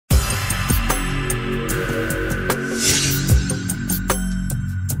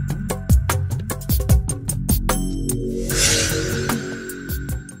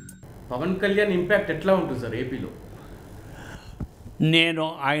Pawan Kalyan impact ఎట్లా ఉంటుంది sir ఏపీలో? నేను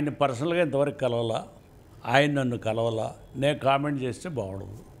ఆయన పర్సనల్గా ఇంతవరకు కలవాలా, ఆయన నన్ను కలవాలా, నేను కామెంట్ చేస్తే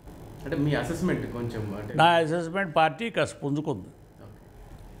బాగుండదు. అంటే మీ అసెస్మెంట్ కొంచెం అంటే నా అసెస్మెంట్ పార్టీ కాస్త పుంజుకుంది.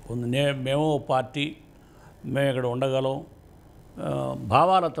 మేము పార్టీ, మేము ఇక్కడ ఉండగలం.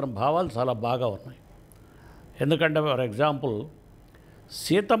 భావాలు చాలా బాగా ఉన్నాయి. ఎందుకంటే ఫర్ ఎగ్జాంపుల్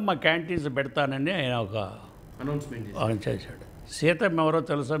సీతమ్మ క్యాంటీన్స్ పెడతానని ఆయన ఒక అనౌన్స్మెంట్ చేశాడు. సీతమ్మ ఎవరో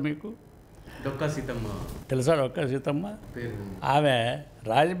తెలుసా మీకు? డొక్కా సీతమ్మ తెలుసా? డొక్కా సీతమ్మ పేరు. ఆమె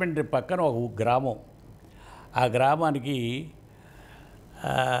రాజమండ్రి పక్కన ఒక గ్రామం. ఆ గ్రామానికి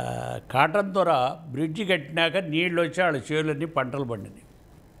కాటన్ దొర బ్రిడ్జి కట్టినాక నీళ్ళు వచ్చి వాళ్ళ చేతులన్నీ పంటలు పండినాయి.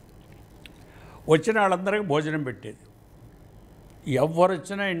 వచ్చిన వాళ్ళందరికీ భోజనం పెట్టేది. ఎవరు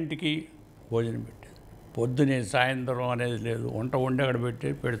వచ్చినా ఇంటికి భోజనం పెట్టేది. పొద్దునే సాయంత్రం అనేది లేదు, వంట వండి అక్కడ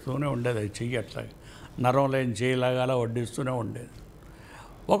పెడుతూనే ఉండేది. అది చెయ్యి అట్లా నరం లేని చేయలాగా అలా వడ్డిస్తూనే ఉండేది.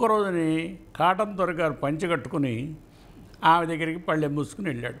 ఒకరోజుని కాటన్ దొరగారు పంచి కట్టుకుని ఆమె దగ్గరికి పళ్ళె మూసుకుని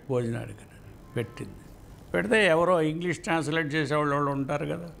వెళ్ళాడు భోజనానికి. పెడితే ఎవరో ఇంగ్లీష్ ట్రాన్స్లేట్ చేసేవాళ్ళు ఉంటారు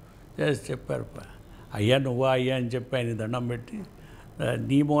కదా, చేసి చెప్పారు, అయ్యా నువ్వా అయ్యా అని చెప్పి ఆయన దండం పెట్టి,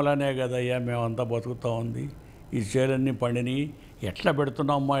 నీ మూలనే కదా అయ్యా మేమంతా బతుకుతూ ఉంది, ఈ చేలన్నీ పండిని ఎట్లా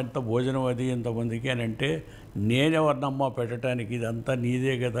పెడుతున్నామ్మా ఇంత భోజనం అది ఇంతమందికి అని అంటే, నేనెవరినమ్మా పెట్టడానికి, ఇదంతా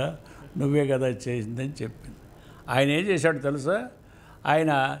నీదే కదా, నువ్వే కదా చేసిందని చెప్పింది. ఆయన ఏం చేశాడు తెలుసా?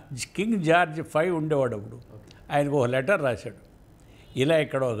 ఆయన కింగ్ జార్జ్ 5 ఉండేవాడు అప్పుడు. ఆయనకు ఒక లెటర్ రాశాడు, ఇలా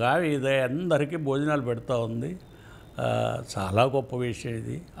ఇక్కడ ఒక ఆమె ఇది అందరికీ భోజనాలు పెడతా ఉంది, చాలా గొప్ప విషయం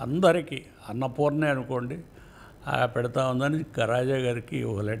ఇది, అందరికీ అన్నపూర్ణే అనుకోండి పెడతా ఉందని రాజా గారికి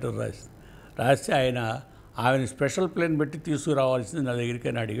ఒక లెటర్ రాస్తే ఆయన ఆమెను స్పెషల్ ప్లేన్ పెట్టి తీసుకురావాల్సింది నా దగ్గరికి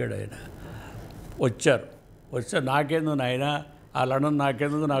అని అడిగాడు. ఆయన వచ్చారు నాకెందుకు నాయన ఆ లండన్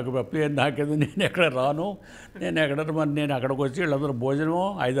నాకెందుకు, నాకు ప్లేన్ నాకెందుకు, నేను ఎక్కడ రాను, నేను అక్కడికి వచ్చి వీళ్ళందరూ భోజనము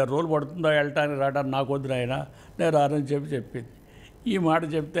 5-6 రోజులు పడుతుందో వెళ్ళటానికి రావడానికి, నాకు వద్దు నాయన నేను రానని చెప్పింది. ఈ మాట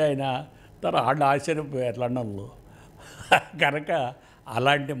చెప్తే ఆయన వాళ్ళు ఆశ్చర్యపోయారు లండన్లో. కనుక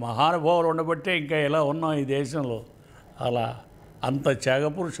అలాంటి మహానుభావులు ఉండబట్టే ఇంకా ఇలా ఉన్నాం ఈ దేశంలో. అలా అంత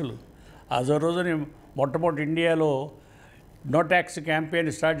త్యాగపురుషులు. అదో రోజుని మొట్టమొదటి ఇండియాలో నో ట్యాక్స్ క్యాంపెయిన్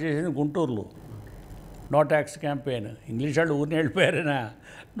స్టార్ట్ చేసింది గుంటూరులో. నో ట్యాక్స్ క్యాంపెయిన్, ఇంగ్లీష్ వాళ్ళు ఊరిని వెళ్ళిపోయారైనా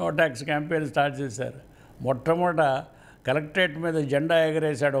నో ట్యాక్స్ క్యాంపెయిన్ స్టార్ట్ చేశారు. మొట్టమొదట కలెక్టరేట్ మీద జెండా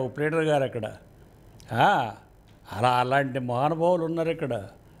ఎగరేశాడు ఒక ప్లీడర్ గారు అక్కడ. అలాంటి మహానుభావులు ఉన్నారు ఇక్కడ.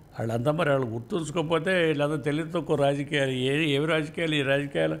 వాళ్ళంతా మరి వాళ్ళు గుర్తుంచుకోకపోతే వీళ్ళంతా తెలివి తక్కువ రాజకీయాలు. ఏవి రాజకీయాలు? ఈ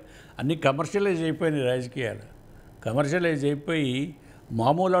రాజకీయాలు అన్నీ కమర్షియలైజ్ అయిపోయినాయి. రాజకీయాలు కమర్షియలైజ్ అయిపోయి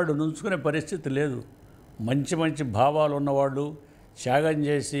మామూలు వాడు నుంచుకునే పరిస్థితి లేదు. మంచి మంచి భావాలు ఉన్నవాళ్ళు, త్యాగం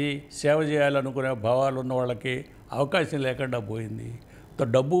చేసి సేవ చేయాలనుకునే భావాలు ఉన్న వాళ్ళకి అవకాశం లేకుండా పోయింది.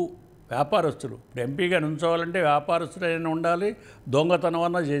 డబ్బు వ్యాపారస్తులు ఇప్పుడు ఎంపీగా నుంచోవాలంటే వ్యాపారస్తులు అయినా ఉండాలి, దొంగతనం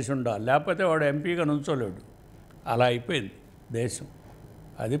అన్నా చేసి ఉండాలి, లేకపోతే వాడు ఎంపీగా నుంచోలేడు. అలా అయిపోయింది దేశం.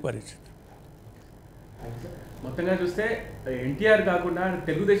 అది పరిస్థితి. మొత్తంగా చూస్తే ఎన్టీఆర్ కాకుండా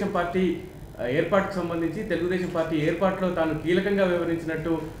తెలుగుదేశం పార్టీ ఏర్పాటుకు సంబంధించి తెలుగుదేశం పార్టీ ఏర్పాటులో తాను కీలకంగా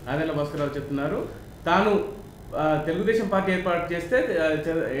వివరించినట్టు నాదెండ్ల భాస్కర్ రావు చెప్తున్నారు. తాను తెలుగుదేశం పార్టీ ఏర్పాటు చేస్తే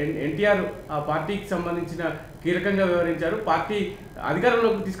ఎన్టీఆర్ ఆ పార్టీకి సంబంధించిన కీలకంగా వివరించారు. పార్టీ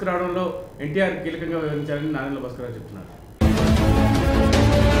అధికారంలోకి తీసుకురావడంలో ఎన్టీఆర్ కీలకంగా వివరించారని నాదెండ్ల భాస్కర్ రావు చెప్తున్నారు.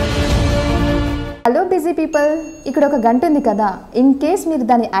 హలో బిజీ పీపుల్, ఇక్కడ ఒక గంట ఉంది కదా, ఇన్ కేస్ మీరు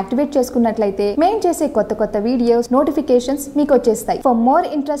దాన్ని యాక్టివేట్ చేసుకున్నట్లయితే మేము చేసే కొత్త వీడియోస్ నోటిఫికేషన్స్ మీకు వచ్చేస్తాయి. For more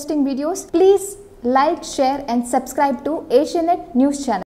interesting videos please like, share and subscribe to Asianet news channel.